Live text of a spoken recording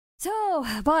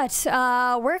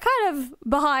We're kind of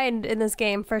behind in this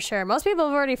game for sure. Most people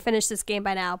have already finished this game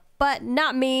by now, but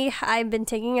not me. I've been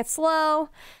taking it slow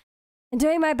and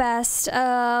doing my best.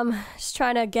 Just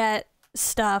trying to get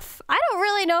stuff. I don't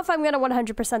really know if I'm gonna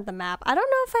 100% the map. I don't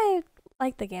know if I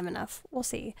like the game enough. We'll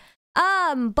see.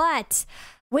 But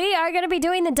we are gonna be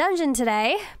doing the dungeon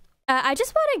today. I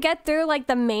just want to get through like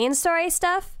the main story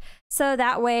stuff, so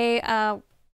that way,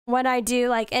 when I do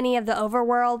like any of the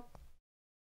overworld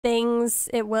things,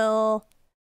 it will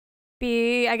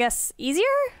be, I guess, easier,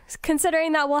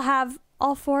 considering that we'll have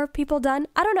all 4 people done.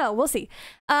 I don't know, we'll see.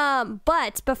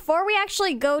 But before we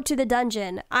actually go to the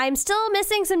dungeon, I'm still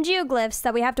missing some geoglyphs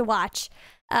that we have to watch.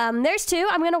 There's 2.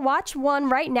 I'm gonna watch one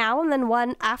right now and then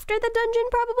one after the dungeon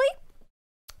probably.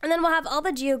 And then we'll have all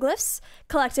the geoglyphs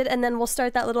collected, and then we'll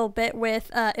start that little bit with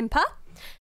Impa.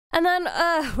 And then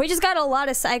we just got a lot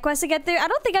of side quests to get through. I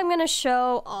don't think I'm gonna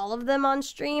show all of them on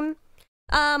stream.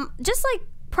 Just like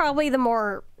probably the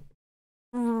more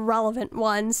relevant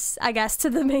ones, I guess, to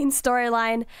the main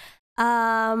storyline.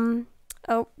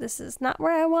 Oh, this is not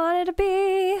where I wanted to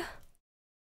be.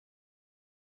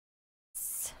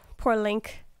 Poor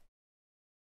Link.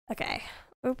 Okay.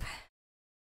 Oop.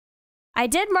 I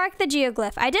did mark the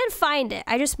geoglyph. I did find it.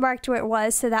 I just marked where it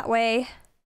was, so that way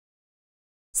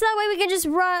we can just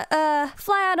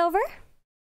fly on over.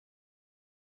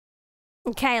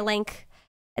 Okay, Link.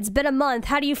 It's been a month.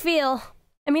 How do you feel?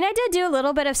 I mean, I did do a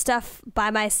little bit of stuff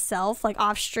by myself, like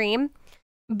off stream,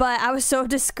 but I was so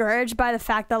discouraged by the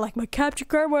fact that like my capture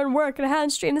card wouldn't work and I hadn't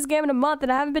streamed this game in a month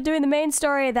and I haven't been doing the main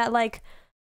story that like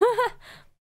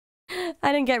I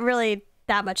didn't get really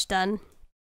that much done.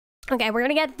 Okay, we're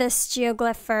gonna get this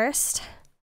geoglyph first.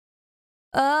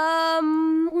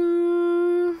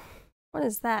 What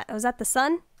is that? Oh, is that the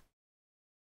sun?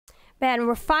 Man,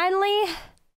 we're finally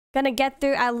gonna get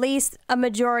through at least a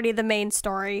majority of the main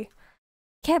story.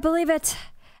 Can't believe it.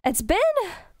 It's been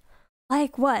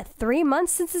like, what, 3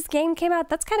 months since this game came out?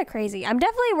 That's kind of crazy. I'm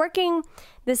definitely working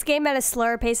this game at a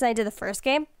slower pace than I did the first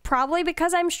game. Probably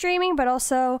because I'm streaming, but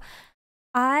also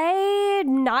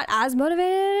I'm not as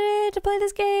motivated to play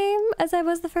this game as I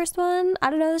was the first one. I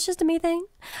don't know, that's just a me thing.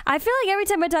 I feel like every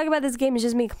time I talk about this game, it's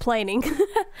just me complaining.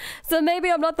 So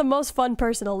maybe I'm not the most fun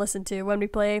person to listen to when we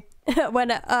play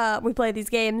we play these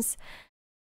games.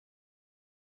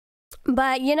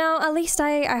 But you know, at least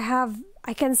I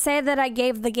can say that I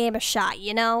gave the game a shot,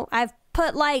 you know? I've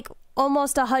put like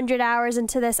almost 100 hours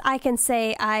into this. I can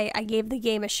say I gave the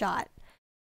game a shot.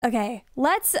 Okay,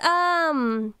 let's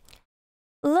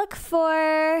look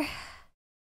for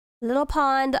little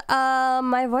pond.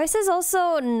 My voice is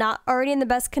also not already in the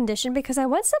best condition because I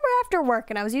went somewhere after work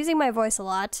and I was using my voice a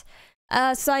lot.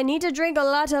 So I need to drink a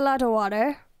lot of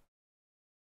water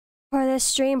for this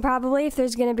stream, probably, if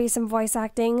there's gonna be some voice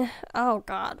acting. Oh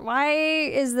god, why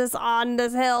is this on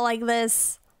this hill like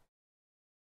this?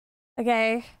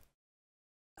 Okay.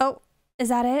 Oh, is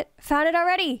that it? Found it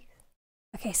already.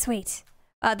 Okay, sweet.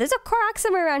 There's a Korok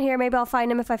somewhere around here. Maybe I'll find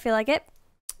him if I feel like it.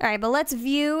 All right, but let's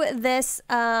view this,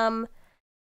 cutscene.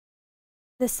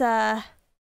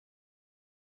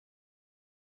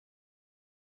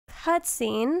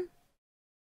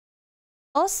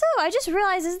 Also, I just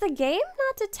realized, is the game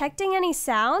not detecting any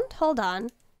sound? Hold on.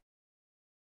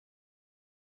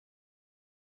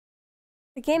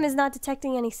 The game is not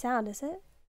detecting any sound, is it?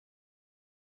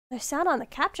 There's sound on the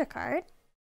capture card.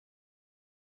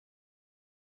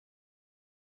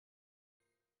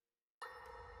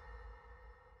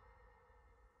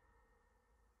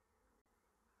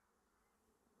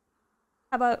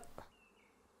 How about...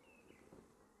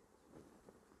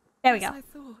 There we go. I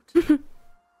thought.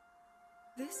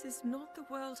 This is not the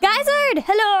world. Geysered!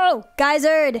 Hello!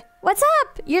 Geysered! What's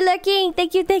up? You're lurking.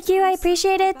 Thank you, I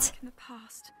appreciate it. Back in the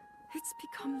past, it's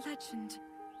become legend.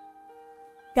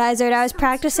 Geysered, I was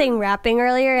practicing rapping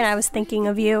earlier and I was thinking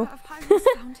of you.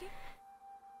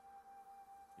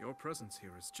 Your presence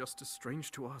here is just as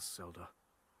strange to us, Zelda.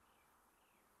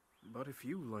 But if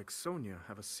you, like Sonia,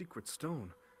 have a secret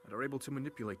stone and are able to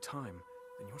manipulate time,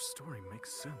 then your story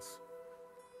makes sense.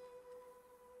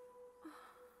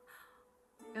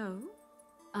 Oh,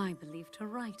 I believed her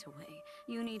right away.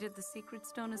 You needed the secret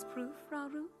stone as proof,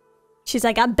 Rauru? She's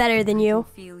like, I'm better than you. I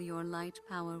can feel your light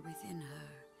power within her,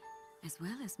 as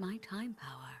well as my time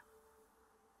power.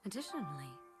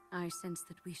 Additionally, I sense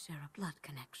that we share a blood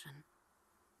connection.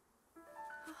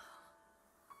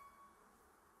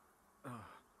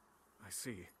 I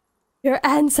see. Your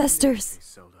ancestors.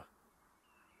 Zelda.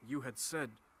 You had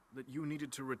said that you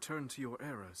needed to return to your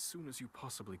era as soon as you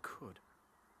possibly could.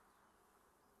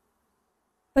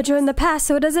 But you're in the past,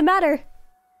 so it doesn't matter.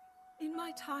 In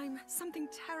my time, something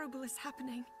terrible is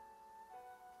happening.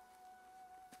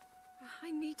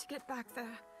 I need to get back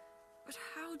there. But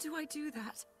how do I do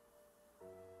that?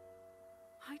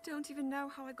 I don't even know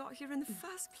how I got here in the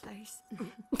first place.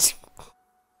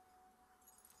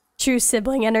 True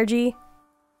sibling energy.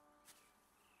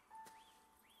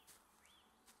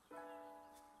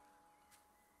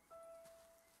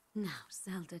 Now,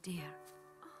 Zelda dear,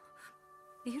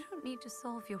 you don't need to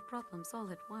solve your problems all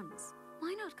at once.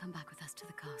 Why not come back with us to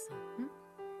the castle? Hmm?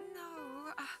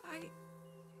 No,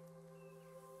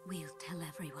 We'll tell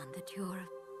everyone that you're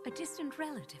a distant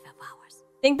relative of ours.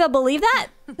 Think they'll believe that?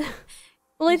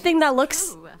 Only thing that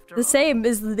looks True, after the all. same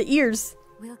is the ears.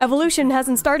 We'll get Evolution you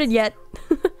hasn't started yet.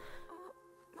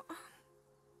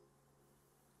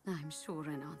 I'm sure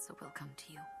an answer will come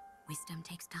to you. Wisdom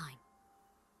takes time.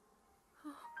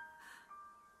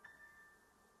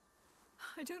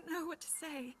 I don't know what to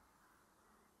say.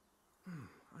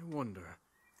 I wonder.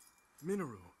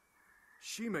 Minoru,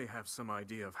 she may have some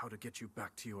idea of how to get you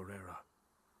back to your era.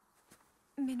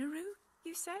 Minoru,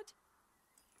 you said?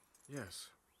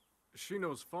 Yes. She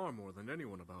knows far more than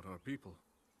anyone about our people.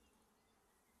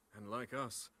 And like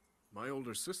us, my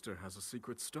older sister has a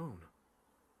secret stone.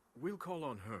 We'll call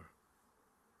on her.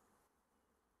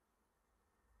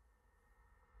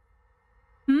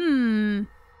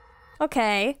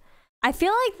 Okay. I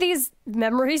feel like these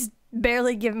memories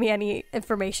barely give me any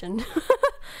information.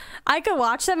 I could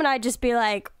watch them and I'd just be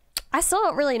like, I still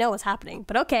don't really know what's happening,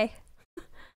 but okay.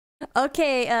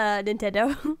 Okay,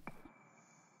 Nintendo.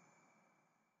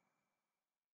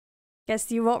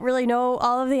 Guess you won't really know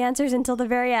all of the answers until the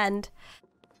very end.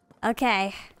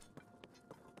 Okay.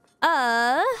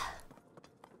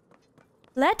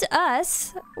 Let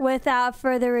us, without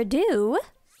further ado,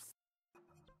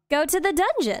 go to the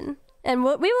dungeon. And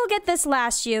we will get this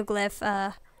last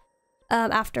geoglyph,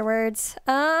 afterwards.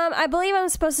 I believe I'm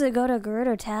supposed to go to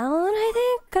Gerudo Town, I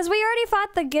think? Because we already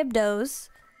fought the Gibdos.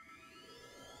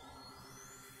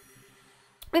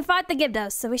 We fought the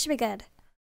Gibdos, so we should be good.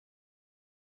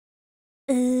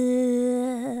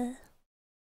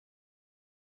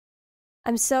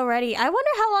 I'm so ready. I wonder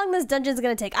how long this dungeon's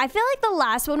gonna take. I feel like the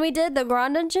last one we did, the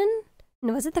Grand Dungeon.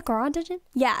 No, was it the Grand Dungeon?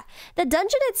 Yeah. The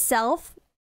dungeon itself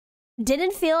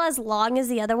didn't feel as long as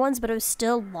the other ones, but it was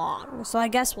still long. So I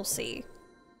guess we'll see.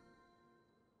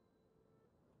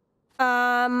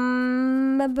 Hey,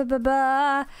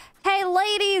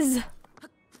 ladies!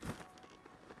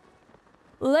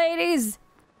 Ladies!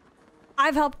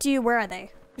 I've helped you. Where are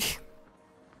they?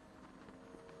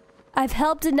 I've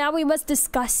helped and now we must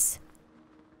discuss.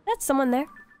 That's someone there.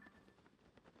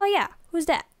 Oh yeah, who's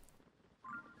that?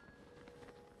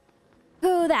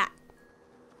 Who that?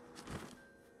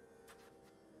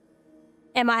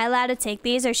 Am I allowed to take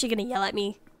these or is she gonna yell at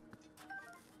me?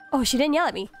 Oh, she didn't yell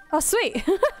at me. Oh, sweet.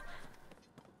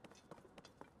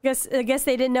 I guess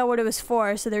they didn't know what it was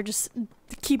for, so they're just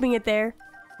keeping it there.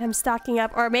 I'm stocking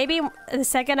up. Or maybe the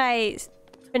second I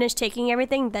finish taking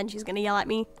everything, then she's gonna yell at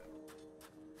me.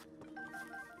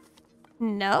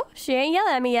 No, she ain't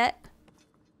yelling at me yet.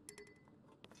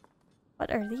 What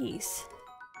are these?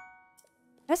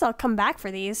 I guess I'll come back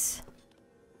for these.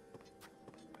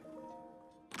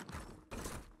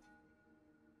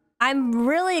 I'm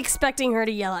really expecting her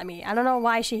to yell at me. I don't know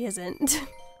why she isn't.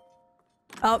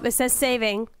 Oh, it says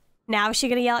saving. Now is she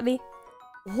gonna yell at me?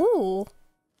 Ooh.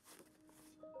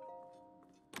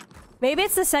 Maybe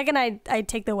it's the second I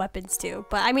take the weapons too.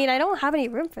 But I mean, I don't have any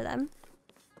room for them.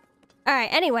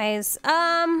 Alright, anyways.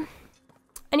 I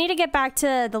need to get back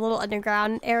to the little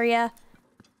underground area.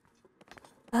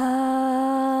 I'll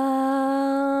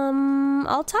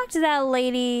talk to that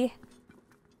lady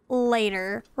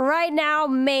later. Right now,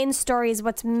 main story is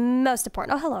what's most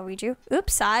important. Oh, hello, Riju.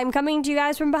 Oops, I'm coming to you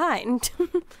guys from behind.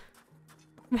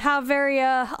 How very,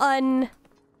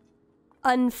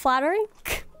 unflattering.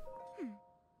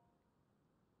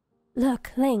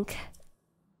 Look, Link.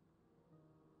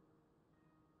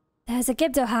 There's a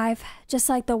Gibdo hive, just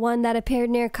like the one that appeared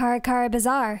near Karakara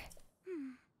Bazaar.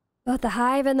 Both the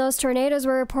hive and those tornadoes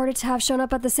were reported to have shown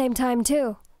up at the same time,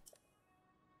 too.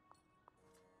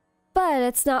 But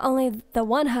it's not only the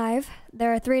one hive.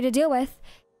 There are 3 to deal with,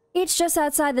 each just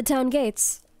outside the town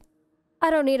gates. I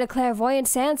don't need a clairvoyant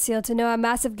sand seal to know a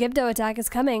massive Gibdo attack is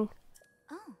coming.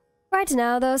 Oh. Right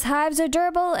now, those hives are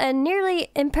durable and nearly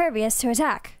impervious to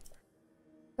attack.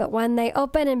 But when they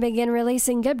open and begin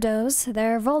releasing Gibdos,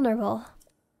 they're vulnerable.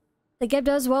 The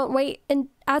Gibdos won't wait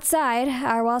outside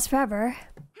our walls forever.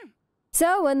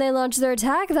 So when they launch their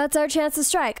attack, that's our chance to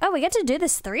strike. Oh, we get to do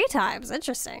this 3 times.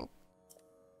 Interesting.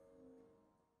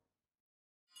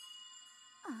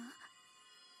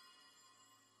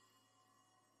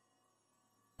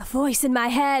 A voice in my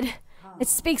head. It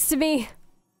speaks to me.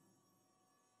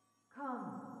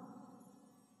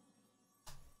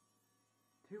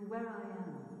 where I am.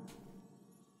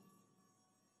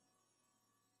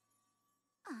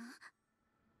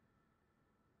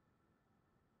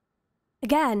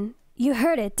 Again, you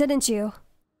heard it, didn't you?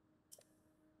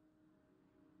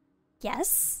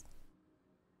 Yes?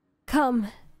 Come.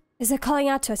 Is it calling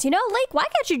out to us? You know, Link, why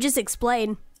can't you just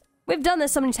explain? We've done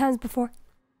this so many times before.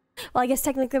 Well, I guess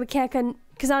technically we can't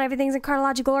because not everything's in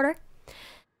chronological order.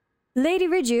 Lady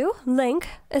Riju, Link,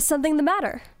 is something the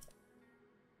matter?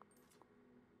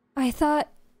 I thought...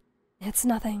 It's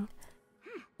nothing.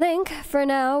 Link, for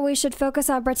now, we should focus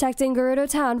on protecting Gerudo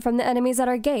Town from the enemies at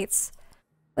our gates.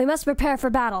 We must prepare for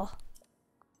battle.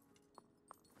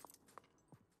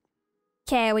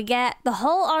 Okay, we get the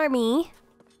whole army.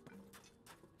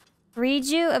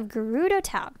 Riju of Gerudo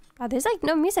Town. God, there's like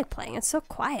no music playing. It's so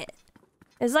quiet.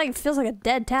 It's like, it feels like a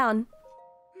dead town.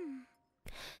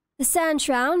 The sand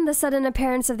shroud, the sudden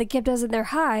appearance of the Gibdos in their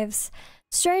hives.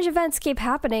 Strange events keep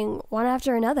happening, one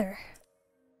after another.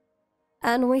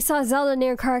 And we saw Zelda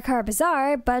near Karakara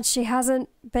Bazaar, but she hasn't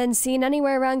been seen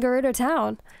anywhere around Gerudo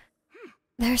Town.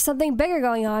 There's something bigger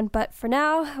going on, but for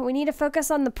now, we need to focus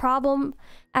on the problem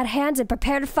at hand and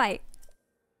prepare to fight.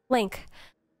 Link,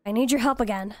 I need your help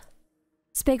again.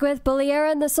 Speak with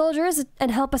Boliera and the soldiers and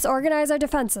help us organize our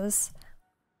defenses.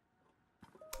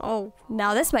 Oh,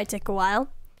 now this might take a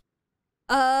while.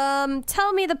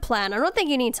 Tell me the plan. I don't think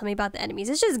you need to tell me about the enemies.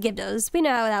 It's just Gibdos. We know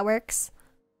how that works.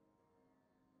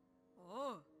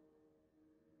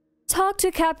 Talk to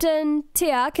Captain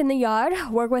Tiak in the yard.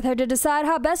 Work with her to decide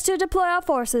how best to deploy our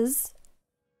forces.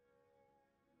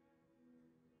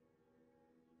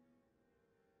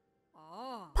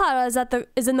 Para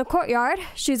is in the courtyard.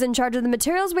 She's in charge of the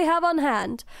materials we have on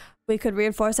hand. We could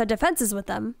reinforce our defenses with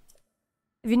them.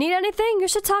 If you need anything, you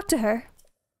should talk to her.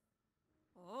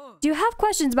 Do you have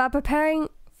questions about preparing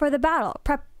for the battle?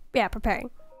 Preparing.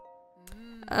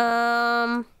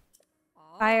 Fire,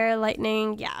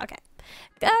 lightning. Yeah, okay.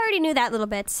 I already knew that little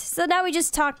bit. So now we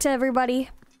just talk to everybody.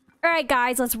 Alright,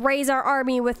 guys, let's raise our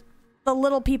army with the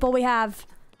little people we have.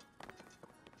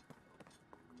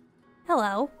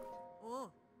 Hello.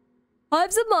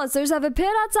 Hives of monsters have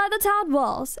appeared outside the town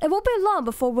walls. It won't be long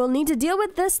before we'll need to deal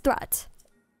with this threat.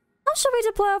 How should we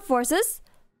deploy our forces?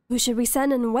 Who should we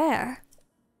send and where?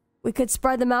 We could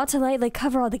spread them out to lightly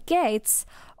cover all the gates,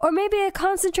 or maybe a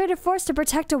concentrated force to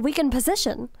protect a weakened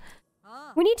position.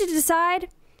 We need to decide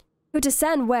who to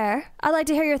send where. I'd like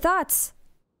to hear your thoughts.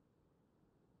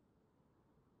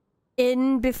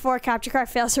 Before Capture Card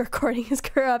fails, recording is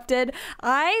corrupted.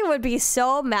 I would be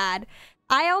so mad.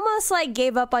 I almost like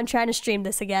gave up on trying to stream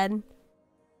this again.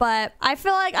 But I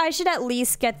feel like I should at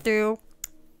least get through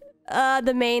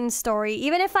the main story,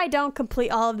 even if I don't complete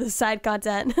all of the side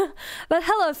content. But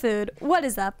hello, food. What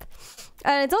is up?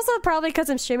 And it's also probably because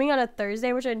I'm streaming on a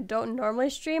Thursday, which I don't normally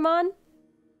stream on.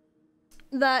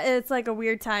 That it's like a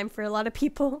weird time for a lot of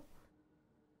people.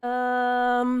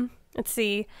 Let's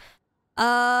see.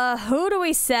 Who do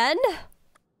we send?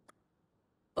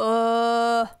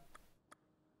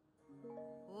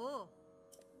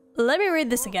 Let me read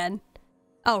this again.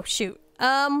 Oh, shoot.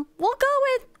 We'll go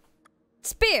with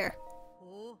Spear.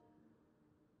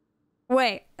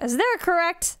 Wait, is there a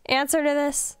correct answer to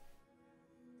this?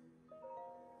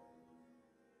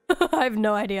 I have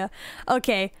no idea.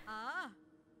 Okay.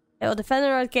 It will defend the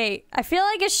north gate. I feel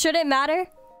like it shouldn't matter.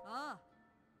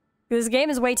 This game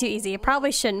is way too easy. It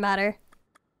probably shouldn't matter.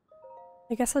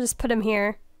 I guess I'll just put him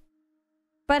here.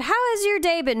 But how has your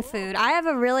day been, food? I have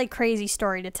a really crazy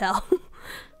story to tell.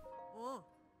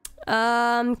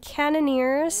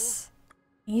 Cannoneers.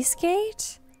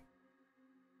 Eastgate?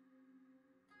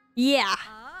 Yeah.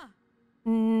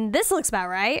 This looks about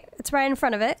right. It's right in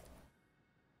front of it.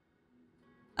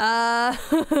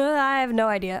 I have no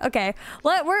idea. Okay.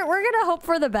 We're gonna hope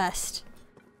for the best.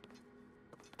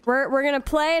 We're gonna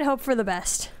play and hope for the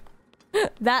best.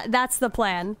 That's the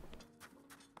plan.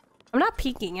 I'm not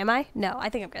peeking, am I? No, I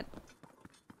think I'm good.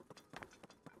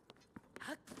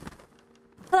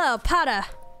 Hello, Pada.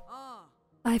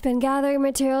 I've been gathering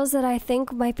materials that I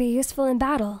think might be useful in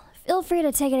battle. Feel free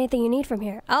to take anything you need from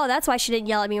here. Oh, that's why she didn't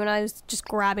yell at me when I was just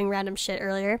grabbing random shit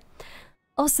earlier.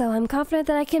 Also, I'm confident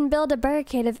that I can build a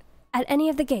barricade at any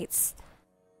of the gates.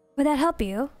 Would that help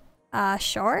you?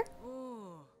 Sure.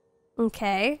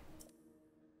 Okay.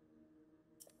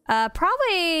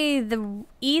 Probably the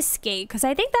east gate, because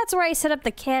I think that's where I set up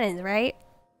the cannons, right?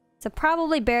 So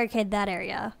probably barricade that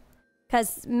area.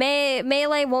 Because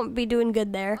melee won't be doing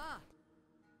good there.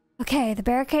 Okay, the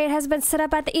barricade has been set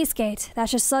up at the east gate. That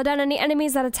should slow down any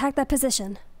enemies that attack that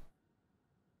position.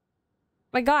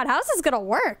 My god, how's this gonna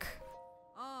work?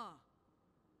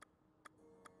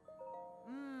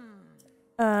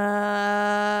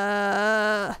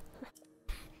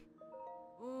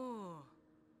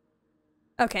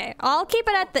 Okay, I'll keep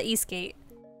it at the east gate.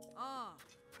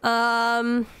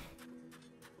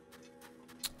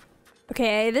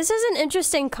 Okay, this is an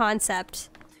interesting concept.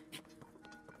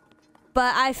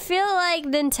 But I feel like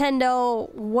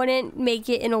Nintendo wouldn't make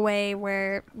it in a way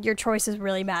where your choices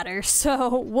really matter.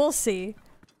 So, we'll see.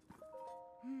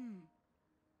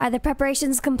 Are the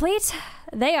preparations complete?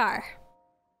 They are.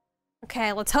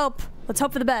 Okay, let's hope. Let's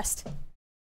hope for the best.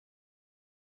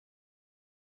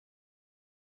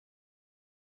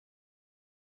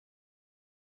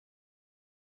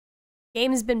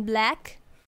 Game's been black.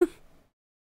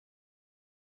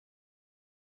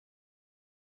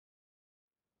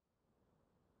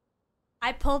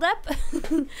 I pulled up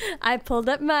I pulled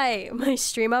up my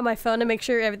stream on my phone to make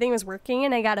sure everything was working,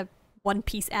 and I got a One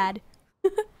Piece ad.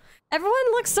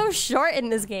 Everyone looks so short in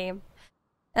this game.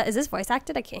 Is this voice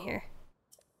acted? I can't hear.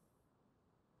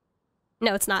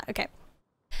 No, it's not. Okay.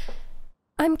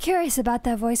 I'm curious about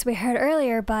that voice we heard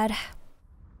earlier, bud.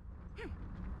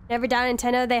 Never doubt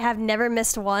Nintendo, they have never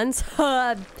missed once.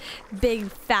 Big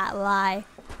fat lie.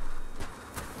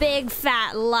 Big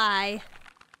fat lie.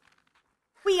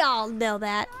 We all know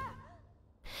that.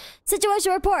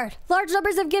 Situation report. Large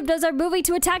numbers of Gibdos are moving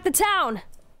to attack the town.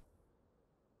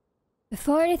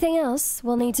 Before anything else,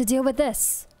 we'll need to deal with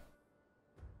this.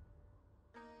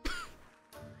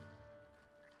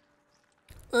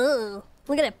 Ugh,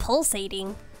 look at it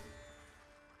pulsating.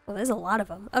 Well, there's a lot of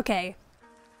them. Okay.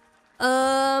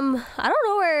 I don't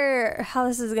know how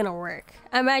this is gonna work.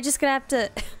 Am I just gonna have to...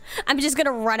 I'm just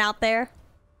gonna run out there.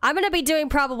 I'm gonna be doing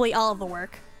probably all of the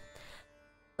work.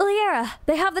 Liera,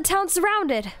 they have the town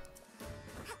surrounded.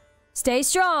 Stay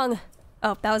strong.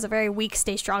 Oh, that was a very weak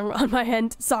stay strong on my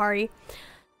end. Sorry.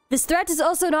 This threat is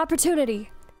also an opportunity.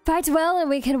 Fight well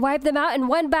and we can wipe them out in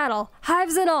one battle.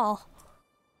 Hives and all.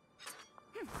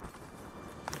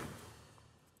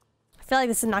 I feel like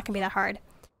this is not gonna be that hard.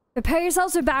 Prepare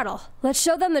yourselves for battle. Let's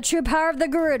show them the true power of the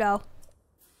Gerudo.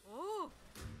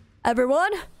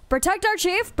 Everyone, protect our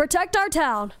chief, protect our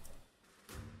town.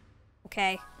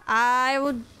 Okay, I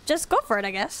will just go for it,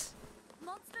 I guess.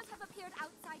 Monsters have appeared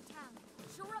outside town.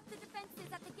 Shore up the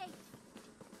defenses at the gate.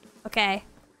 Okay.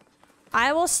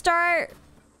 I will start...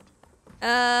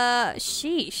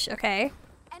 sheesh, okay.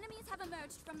 Enemies have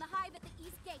emerged from the hive at the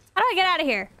east gate. How do I get out of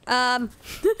here?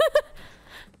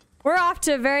 We're off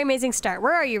to a very amazing start.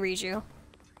 Where are you, Riju?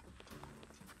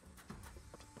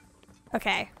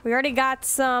 Okay, we already got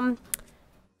some...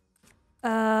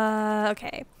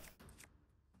 okay.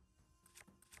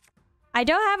 I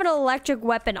don't have an electric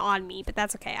weapon on me, but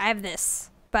that's okay. I have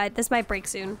this, but this might break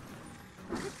soon.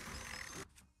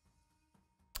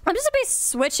 I'm just gonna be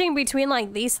switching between,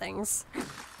 like, these things.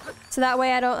 So that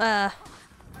way I don't,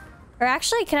 Or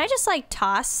actually, can I just, like,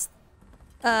 toss...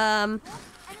 Enemies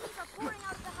are pouring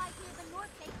out of the hive near the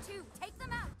north gate too. Take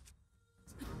them out.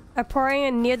 Are pouring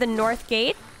in near the north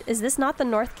gate? Is this not the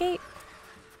north gate?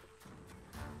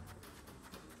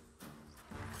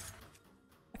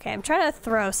 Okay, I'm trying to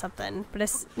throw something, but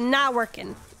it's not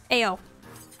working. Ayo.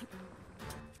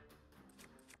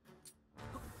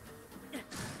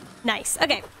 Nice.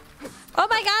 Okay. Oh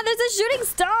my god, there's a shooting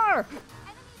star!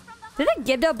 Did the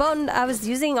Gibdo bone I was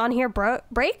using on here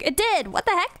break? It did! What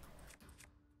the heck?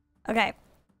 Okay.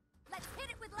 Let's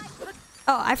hit it with light.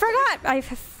 Oh, I forgot. I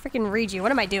freaking read you. What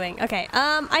am I doing? Okay.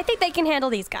 I think they can handle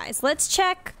these guys. Let's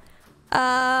check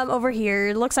over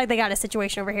here. Looks like they got a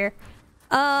situation over here.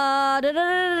 Running.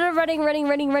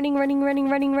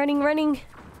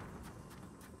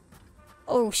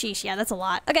 Oh, sheesh. Yeah, that's a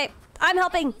lot. Okay, I'm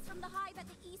helping. From the hive at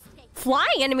the east gate.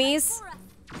 Flying enemies.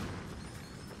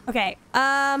 Okay,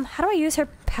 how do I use her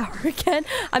power again?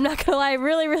 I'm not gonna lie, I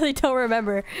really don't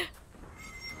remember.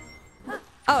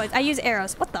 Oh, I use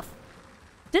arrows. What the f—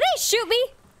 Did they shoot me?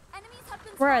 Enemies have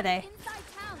been Where are they? inside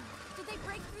town. Did they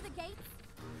break through the gate?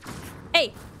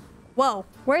 Hey. Whoa,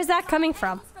 where's that coming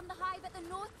from? Enemies from the hive at the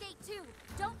north gate too.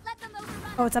 Don't let them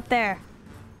overrun. Oh, it's up there.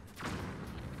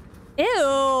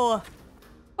 Ew.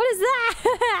 What is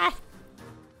that?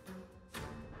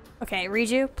 Okay,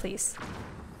 Riju, please.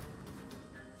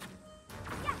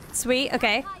 Sweet,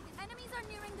 okay. Hive, enemies are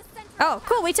nearing the center Oh, of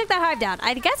cool, town. we took that hive down.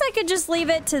 I guess I could just leave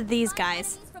it to these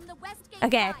guys. Enemies from the west gate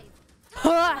Okay. hive.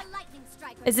 Don't let a lightning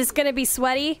strike Is this gonna be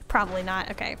sweaty? Probably not.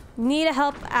 Okay. Need to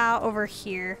help out over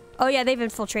here. Oh yeah, they've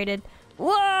infiltrated.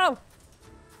 Whoa!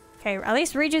 Okay, at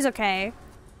least Riju's okay.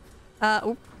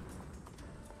 Oop.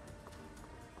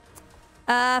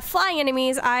 Flying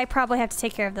enemies. I probably have to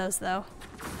take care of those though.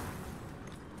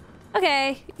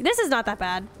 Okay, this is not that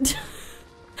bad.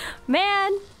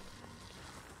 Man.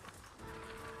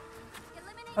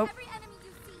 Oh. Every enemy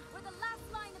you see, we're the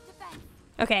last line of defense.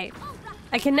 Okay.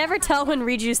 I can never tell when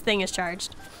Riju's thing is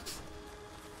charged.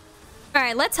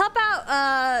 Alright, let's help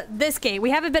out this gate.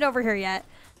 We haven't been over here yet.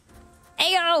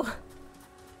 Ayo!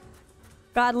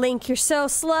 God, Link, you're so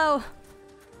slow.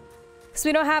 Because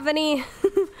we don't have any...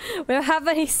 we don't have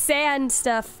any sand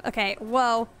stuff. Okay,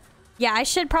 whoa. Yeah, I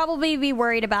should probably be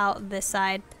worried about this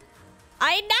side.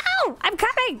 I know! I'm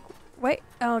coming! Wait.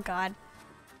 Oh, God.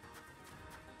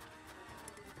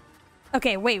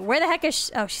 Okay, wait. Where the heck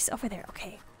is oh, she's over there.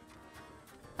 Okay.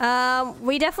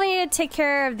 We definitely need to take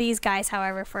care of these guys,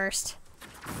 however, first.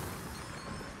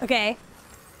 Okay.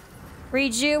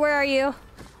 Riju, where are you?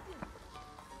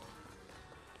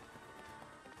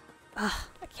 Ugh,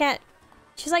 I can't...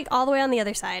 She's like all the way on the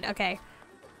other side. Okay.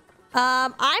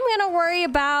 I'm gonna worry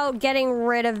about getting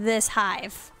rid of this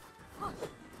hive.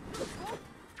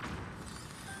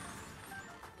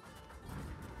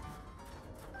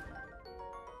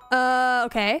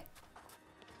 Okay.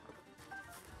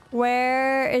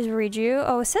 Where is Riju?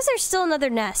 Oh, it says there's still another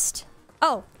nest.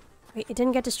 Oh, wait, it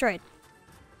didn't get destroyed.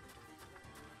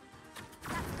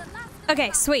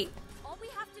 Okay, sweet. All we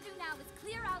have to do now is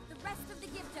clear out the rest of the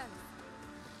Gibdos.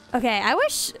 Okay, I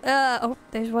wish, oh,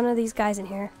 there's one of these guys in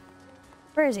here.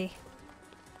 Where is he?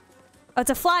 Oh,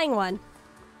 it's a flying one.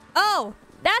 Oh,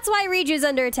 that's why Riju's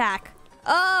under attack.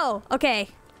 Oh, okay.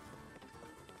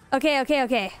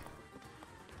 Okay.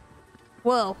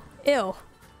 Whoa. Ew.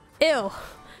 Ew.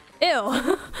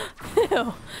 Ew.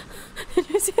 Ew. Did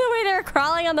you see the way they were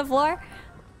crawling on the floor?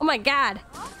 Oh my god.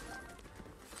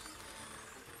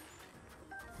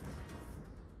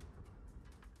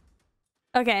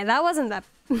 Okay, that wasn't that...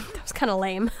 that was kind of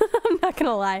lame. I'm not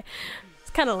gonna lie. It's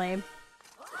kind of lame.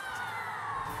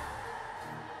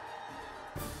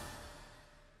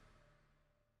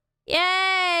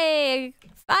 Yay!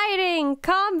 Fighting!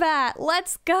 Combat!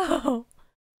 Let's go!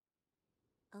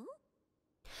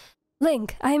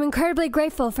 Link, I am incredibly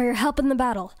grateful for your help in the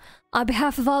battle. On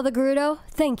behalf of all the Gerudo,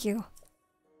 thank you.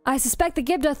 I suspect the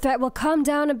Gibdo threat will calm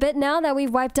down a bit now that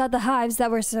we've wiped out the hives that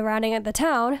were surrounding the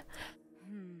town.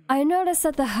 I noticed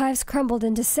that the hives crumbled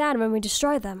into sand when we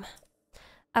destroyed them.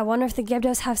 I wonder if the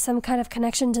Gibdos have some kind of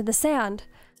connection to the sand.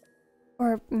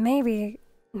 Or maybe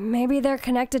they're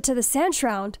connected to the sand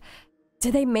shroud.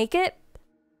 Did they make it?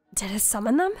 Did it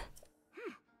summon them?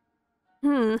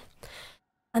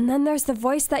 And then there's the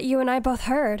voice that you and I both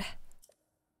heard.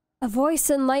 A voice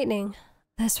in lightning.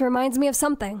 This reminds me of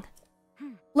something.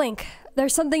 Link,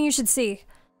 there's something you should see.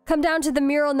 Come down to the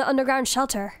mural in the underground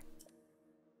shelter.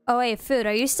 Oh wait, Food,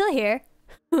 are you still here?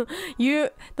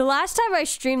 The last time I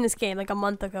streamed this game, like a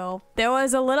month ago, there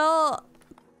was a little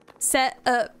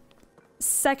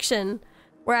section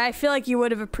where I feel like you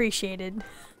would have appreciated.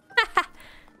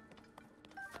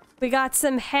 We got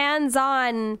some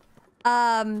hands-on,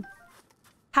 how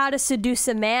to seduce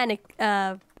a man,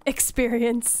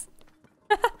 experience.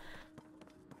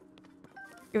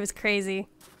 It was crazy.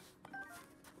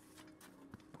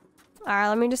 Alright,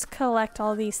 let me just collect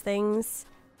all these things.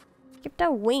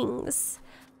 Gibdo wings.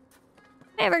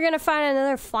 Hey, we're gonna find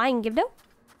another flying Gibdo.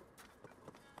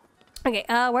 Okay,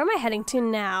 where am I heading to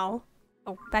now?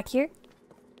 Oh, back here?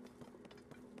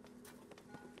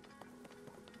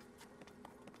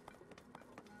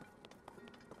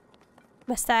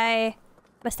 Must I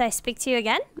speak to you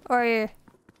again? Or...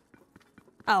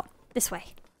 Oh, this way.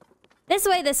 This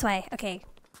way! Okay.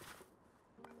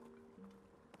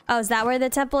 Oh, is that where the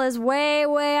temple is? Way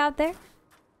out there?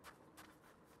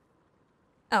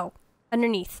 Oh,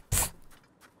 underneath.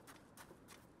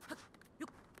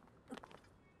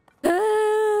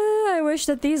 I wish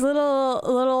that these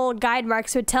little guide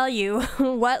marks would tell you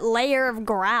what layer of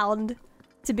ground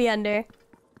to be under.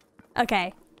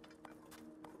 Okay.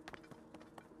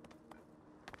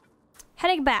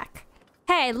 Heading back.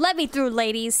 Hey, let me through,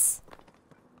 ladies.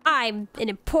 I'm an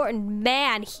important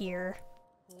man here.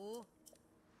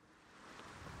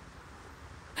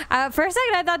 For a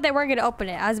second, I thought they weren't gonna open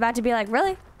it. I was about to be like,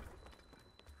 really?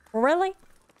 Really?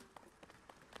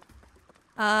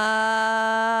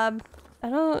 I'll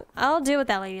deal with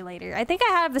that lady later. I think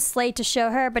I have a slate to show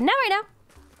her, but not right now.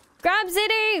 Grab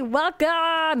City,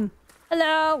 welcome.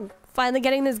 Hello. Finally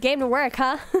getting this game to work,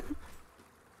 huh?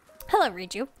 Hello,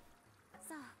 Riju.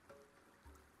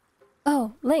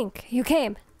 Oh, Link, you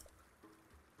came.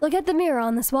 Look at the mirror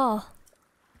on this wall.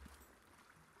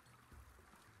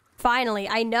 Finally,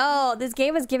 I know. This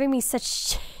game was giving me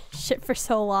such shit for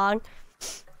so long.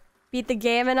 Beat the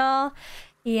game and all.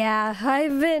 Yeah,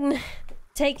 I've been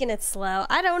taking it slow.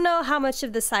 I don't know how much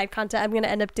of the side content I'm going to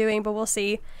end up doing, but we'll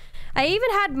see. I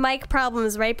even had mic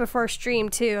problems right before stream,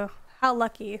 too. How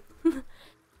lucky.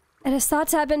 It is thought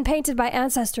to have been painted by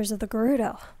ancestors of the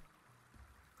Gerudo.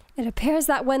 It appears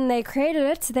that when they created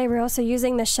it, they were also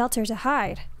using the shelter to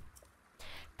hide.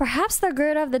 Perhaps the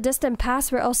Gerudo of the distant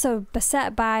past were also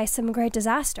beset by some great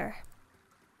disaster.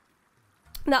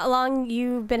 Not long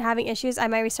you've been having issues, I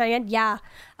might restart again? Yeah,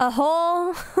 a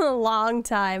whole long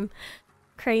time.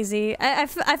 Crazy. I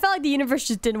felt like the universe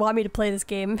just didn't want me to play this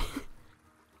game.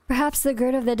 Perhaps the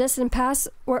Gerudo of the distant past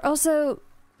were also...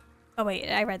 Oh wait,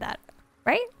 I read that.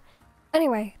 Right?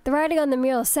 Anyway, the writing on the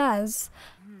mural says,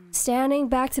 standing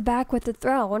back to back with the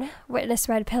throne, witness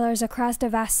red pillars across the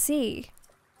vast sea.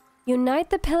 Unite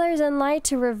the pillars in light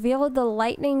to reveal the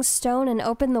lightning stone and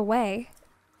open the way.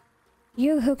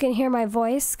 You who can hear my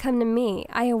voice, come to me.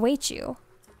 I await you.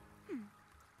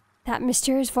 That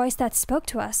mysterious voice that spoke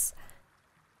to us.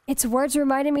 Its words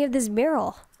reminded me of this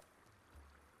mural.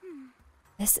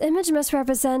 This image must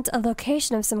represent a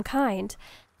location of some kind,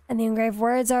 and the engraved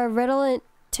words are a riddle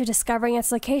to discovering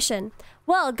its location.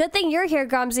 Well, good thing you're here,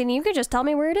 Gromsy, and you can just tell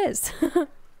me where it is.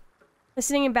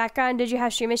 Listening in background, did you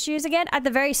have stream issues again? At the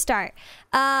very start.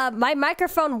 My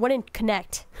microphone wouldn't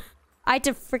connect. I had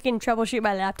to freaking troubleshoot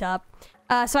my laptop.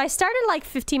 So I started like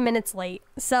 15 minutes late.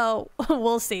 So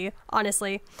we'll see,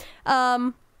 honestly.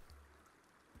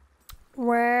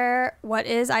 What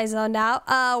is I zoned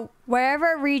out?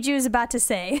 Wherever Riju is about to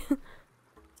say.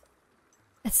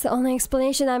 It's the only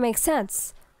explanation that makes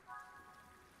sense.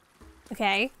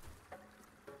 Okay.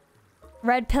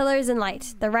 Red pillars and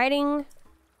light. The writing...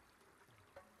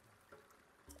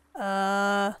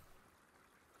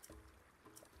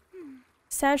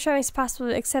 Sound showing is possible,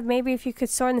 except maybe if you could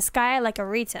soar in the sky like a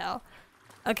Rito.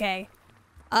 Okay.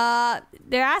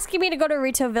 They're asking me to go to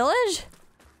Rito Village?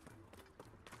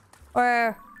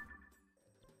 Or...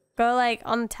 go, like,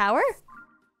 on the tower?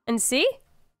 And see?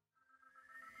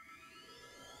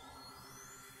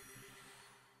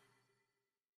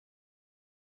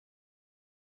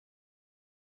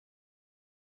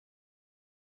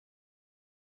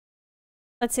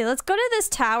 Let's see, let's go to this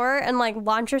tower and like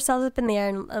launch ourselves up in the air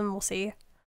and we'll see.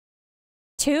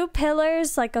 2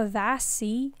 pillars like a vast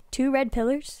sea. 2 red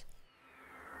pillars.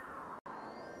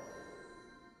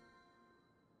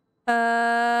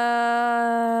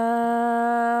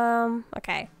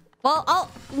 Okay. Well,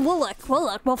 we'll look.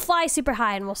 We'll fly super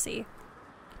high and we'll see.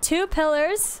 2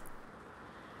 pillars.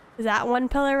 Is that 1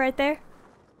 pillar right there?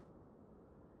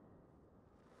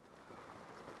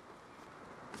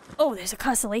 Oh, there's a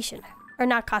constellation. Or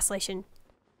not constellation.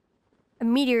 A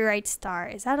meteorite star.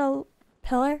 Is that a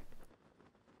pillar?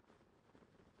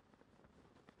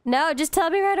 No, just tell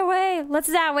me right away. Let's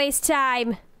not waste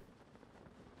time.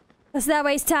 Let's not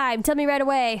waste time. Tell me right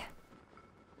away.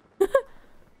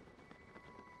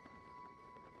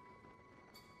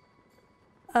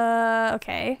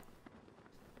 Okay.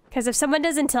 Because if someone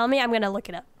doesn't tell me, I'm gonna look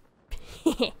it up.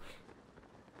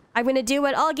 I'm gonna do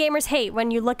what all gamers hate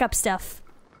when you look up stuff.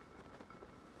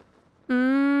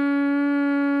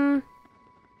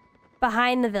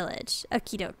 Behind the village.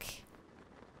 Okie doke.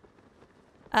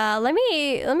 Let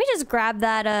me just grab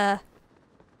that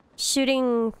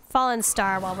shooting fallen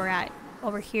star while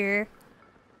we're here.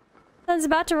 Sun's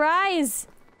about to rise.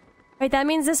 Wait, that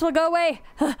means this will go away.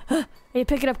 I need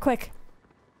to pick it up quick.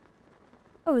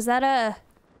 Oh, is that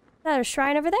a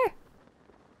shrine over there?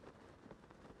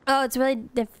 Oh, it's really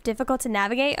difficult to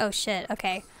navigate? Oh shit,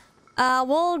 okay.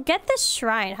 We'll get this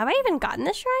shrine. Have I even gotten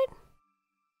this shrine?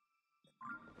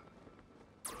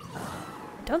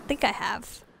 I don't think I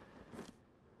have.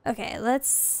 Okay, let's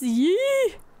see.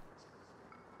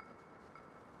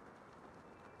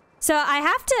 So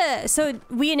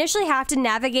we initially have to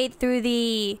navigate through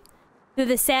the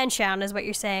sand shroud is what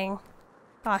you're saying.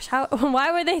 Gosh,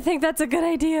 why would they think that's a good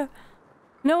idea?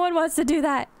 No one wants to do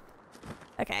that.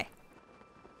 Okay.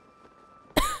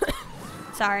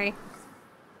 Sorry.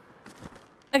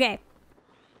 Okay.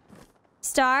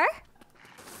 Star?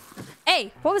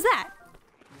 Hey, what was that?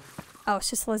 Oh,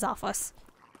 it's just Lizophos.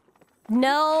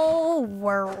 No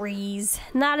worries.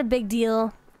 Not a big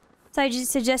deal. So I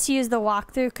just suggest you use the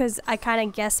walkthrough because I kind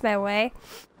of guessed my way.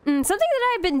 Something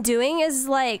that I've been doing is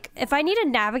like, if I need to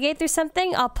navigate through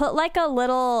something, I'll put like a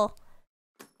little,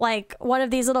 like one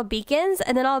of these little beacons,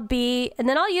 and then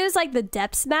I'll use like the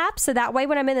depths map, so that way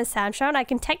when I'm in the sound shroud, I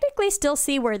can technically still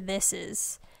see where this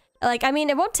is. Like, I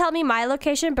mean, it won't tell me my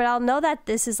location, but I'll know that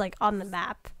this is like on the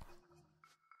map.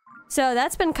 So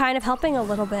that's been kind of helping a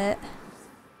little bit.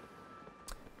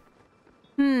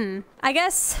 I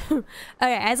guess, okay,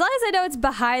 as long as I know it's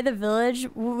behind the village,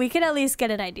 we can at least get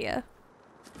an idea.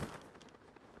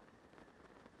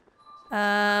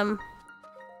 I'll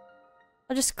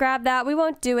just grab that. We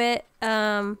won't do it,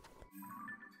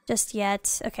 just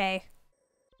yet. Okay.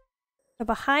 So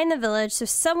behind the village, so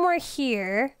somewhere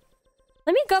here.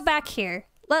 Let me go back here.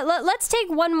 Let's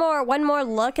take one more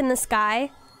look in the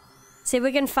sky. See if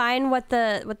we can find what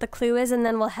the clue is, and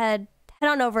then we'll head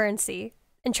on over and see.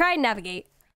 And try and navigate.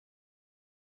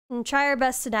 And try our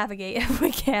best to navigate if we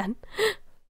can.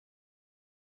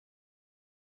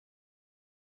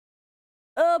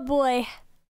 Oh boy.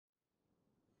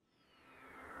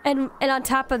 And on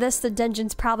top of this, the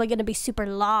dungeon's probably gonna be super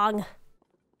long.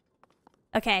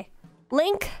 Okay.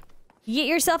 Link, get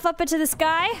yourself up into the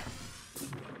sky.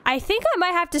 I think I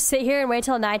might have to sit here and wait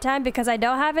till nighttime because I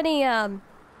don't have any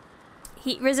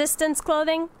heat resistance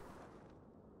clothing.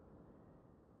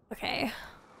 Okay.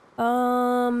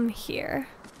 Here.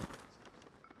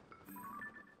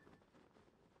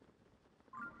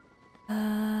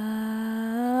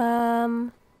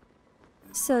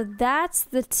 So that's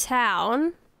the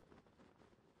town.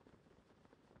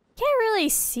 Can't really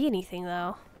see anything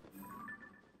though.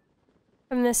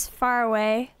 From this far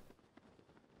away.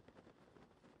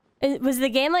 Was the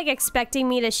game like expecting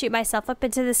me to shoot myself up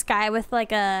into the sky with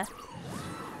like a...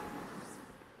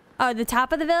 Oh, the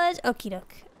top of the village? Okie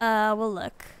doke. We'll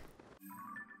look.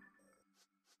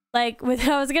 Like,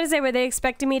 I was gonna say, were they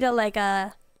expecting me to like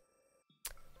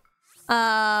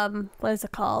what is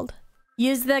it called?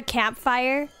 Use the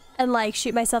campfire and like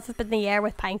shoot myself up in the air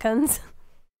with pine cones?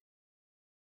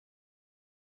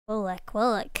 We'll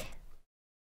look.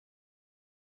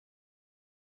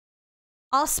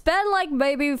 I'll spend like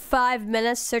maybe 5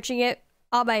 minutes searching it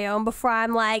on my own before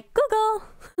I'm like, Google.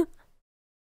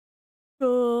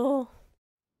 Cool.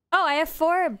 Oh, I have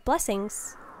 4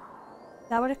 blessings. Is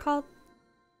that what it's called?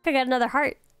 I got another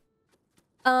heart.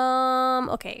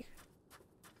 Okay.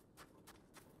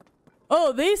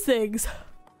 Oh, these things.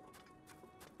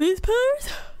 These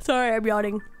pillars? Sorry, I'm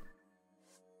yawning.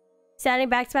 Standing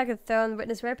back to back with the throne,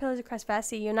 witness rare pillars across vast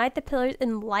sea. Unite the pillars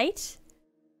in light?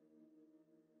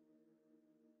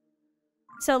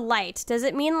 So light, does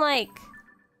it mean like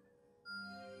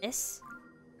this?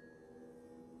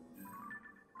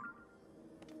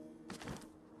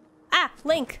 Ah,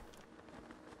 Link.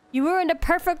 You ruined a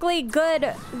perfectly good,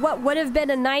 what would have been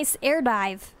a nice air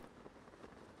dive.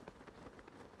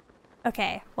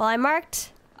 Okay, well I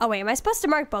marked... Oh wait, am I supposed to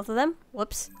mark both of them?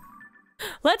 Whoops.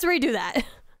 Let's redo that.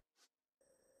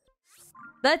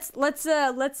 Let's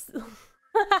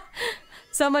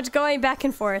So much going back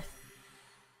and forth.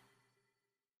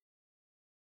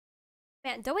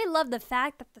 Man, don't we love the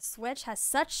fact that the Switch has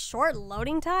such short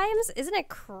loading times? Isn't it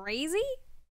crazy?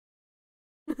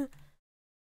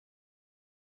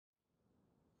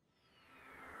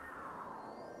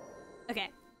 Okay.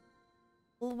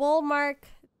 We'll mark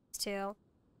 2.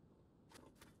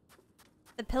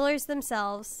 The pillars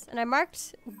themselves. And I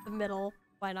marked the middle.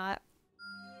 Why not?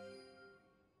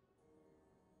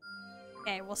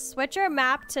 Okay, we'll switch our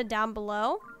map to down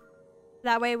below.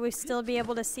 That way we still be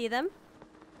able to see them.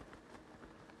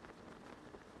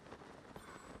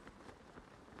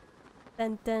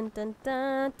 Dun dun dun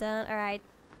dun dun. Alright.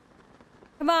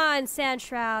 Come on, Sand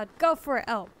Shroud. Go for it.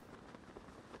 Oh.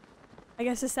 I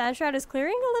guess the Sand Shroud is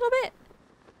clearing a little bit.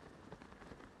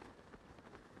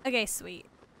 Okay, sweet.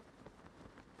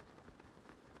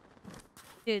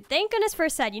 Dude, thank goodness for a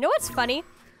set. You know what's funny?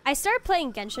 I started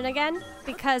playing Genshin again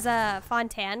because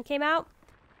Fontaine came out.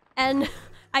 And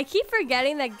I keep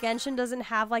forgetting that Genshin doesn't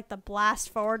have like the blast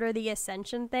forward or the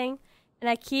ascension thing. And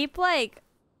I keep like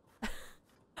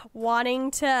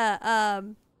wanting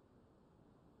to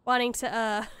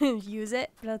use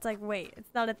it, but it's like, wait,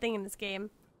 it's not a thing in this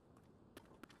game.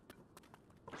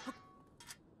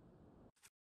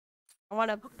 I want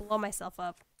to blow myself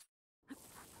up.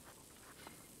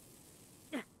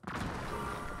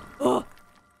 Oh.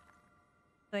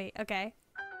 Wait, okay.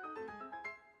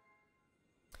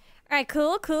 Alright,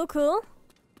 cool.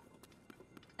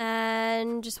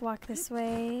 And just walk this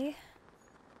way.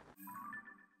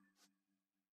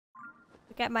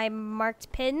 Look at my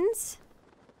marked pins.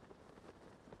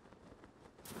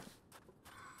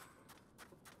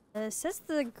 It says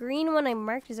the green one I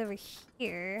marked is over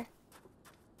here.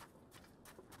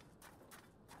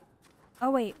 Oh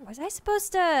wait, was I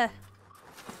supposed to... Am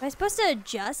I supposed to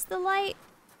adjust the light?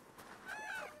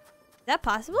 Is that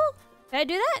possible? Did I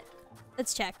do that?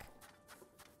 Let's check.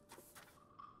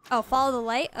 Oh, follow the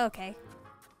light? Okay.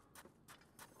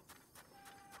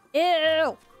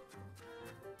 Ew!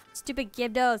 Stupid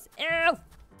Gibdos. Ew!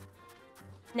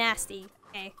 Nasty.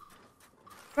 Okay.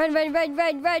 Run.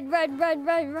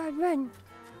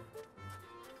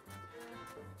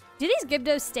 Do these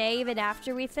Gibdos stay even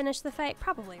after we finish the fight?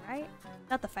 Probably, right?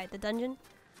 Not the fight, the dungeon.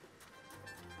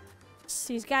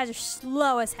 These guys are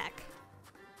slow as heck.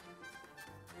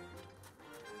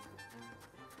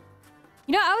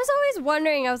 You know, I was always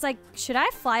wondering, I was like, should I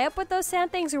fly up with those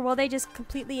sand things or will they just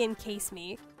completely encase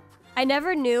me? I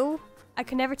never knew. I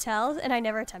could never tell, and I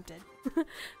never attempted.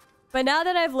 But now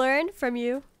that I've learned from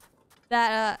you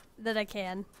that that I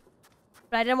can.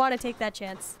 But I didn't want to take that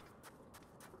chance.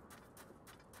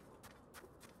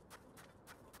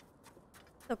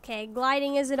 Okay,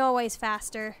 gliding isn't always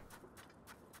faster.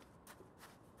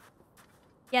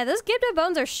 Yeah, those Gibdo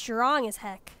bones are strong as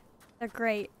heck. They're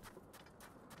great.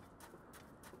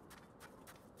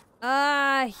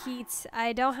 Heat.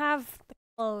 I don't have the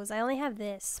clothes. I only have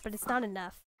this, but it's not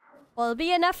enough. Well, it'll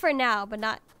be enough for now, but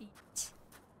not heat.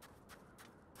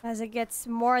 As it gets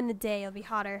more in the day, it'll be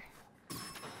hotter.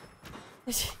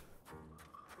 Excuse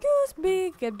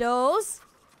me, Gibdos.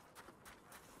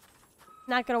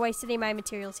 Not gonna waste any of my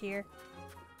materials here.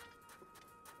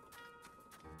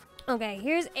 Okay,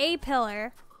 here's a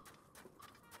pillar.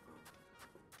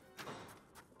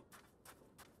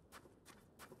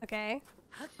 Okay.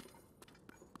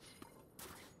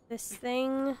 This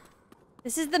thing.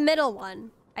 This is the middle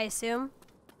one, I assume.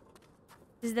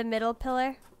 This is the middle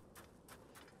pillar.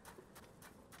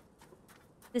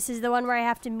 This is the one where I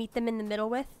have to meet them in the middle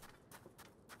with.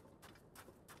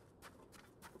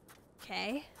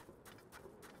 Okay.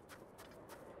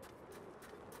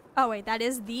 Oh wait, that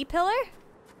is the pillar?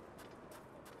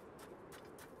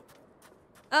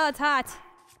 Oh, it's hot.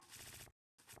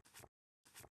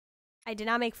 I did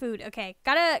not make food. Okay,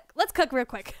 let's cook real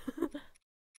quick.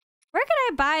 Where can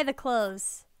I buy the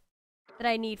clothes that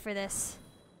I need for this?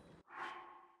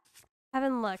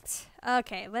 Haven't looked.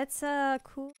 Okay, let's,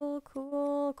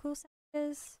 cool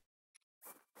sizes.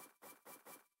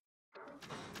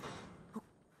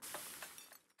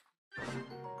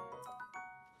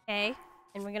 Okay,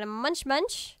 and we're gonna munch.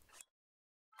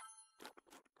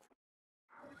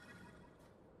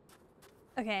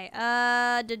 Okay,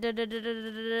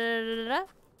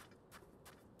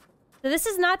 so this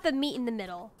is not the meat in the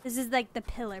middle. This is like the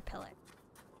pillar. Okay,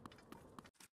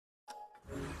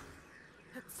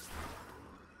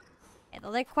 the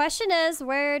only question is,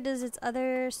 where does its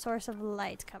other source of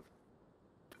light come from?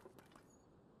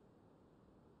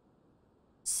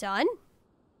 Sun?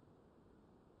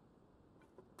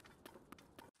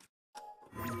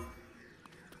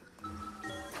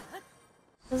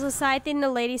 This was a side thing the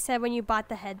lady said when you bought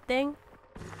the head thing.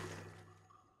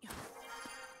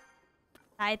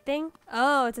 Side thing?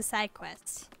 Oh, it's a side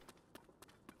quest.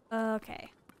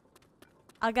 Okay.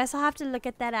 I guess I'll have to look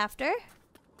at that after.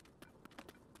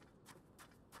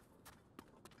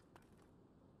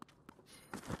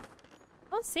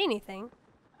 I don't see anything.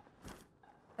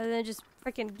 Other than just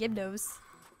freaking Gibdos.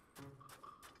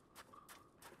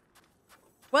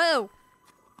 Whoa!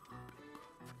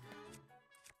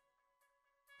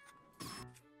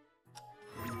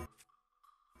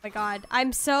 Oh my god,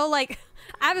 I'm so like,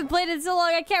 I haven't played it so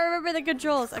long, I can't remember the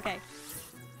controls. Okay.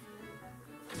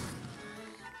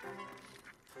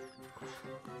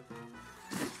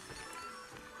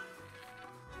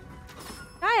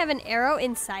 Do I have an arrow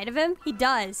inside of him? He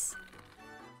does.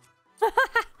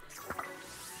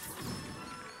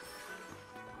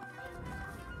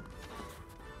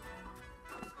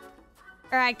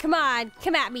 Alright, come on,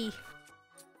 come at me.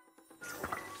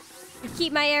 You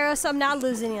keep my arrow so I'm not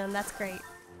losing them, that's great.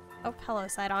 Oh, hello,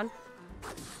 Sidon.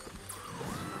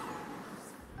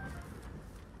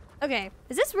 Okay,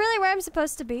 is this really where I'm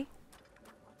supposed to be?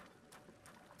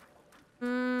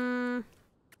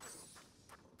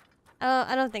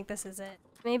 I don't think this is it.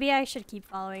 Maybe I should keep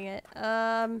following it.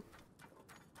 Let's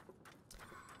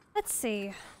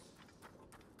see.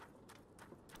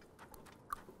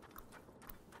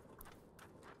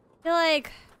 I feel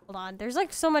like, hold on, there's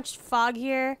like so much fog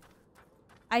here.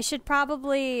 I should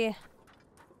probably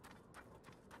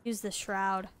use the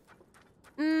shroud.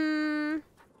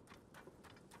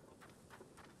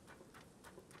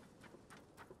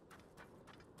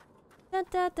 Dun,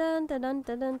 dun, dun, dun, dun,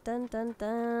 dun, dun, dun,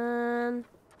 dun.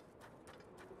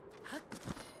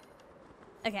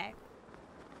 Okay.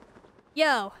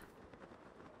 Yo.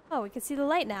 Oh, we can see the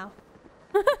light now.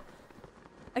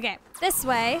 Okay, this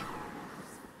way.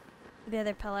 The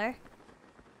other pillar.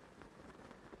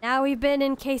 Now we've been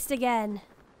encased again.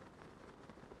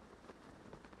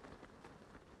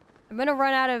 I'm gonna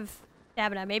run out of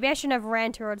stamina. Maybe I shouldn't have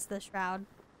ran towards the shroud.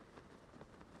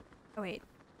 Oh wait.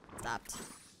 Stopped.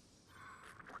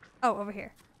 Oh, over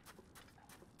here.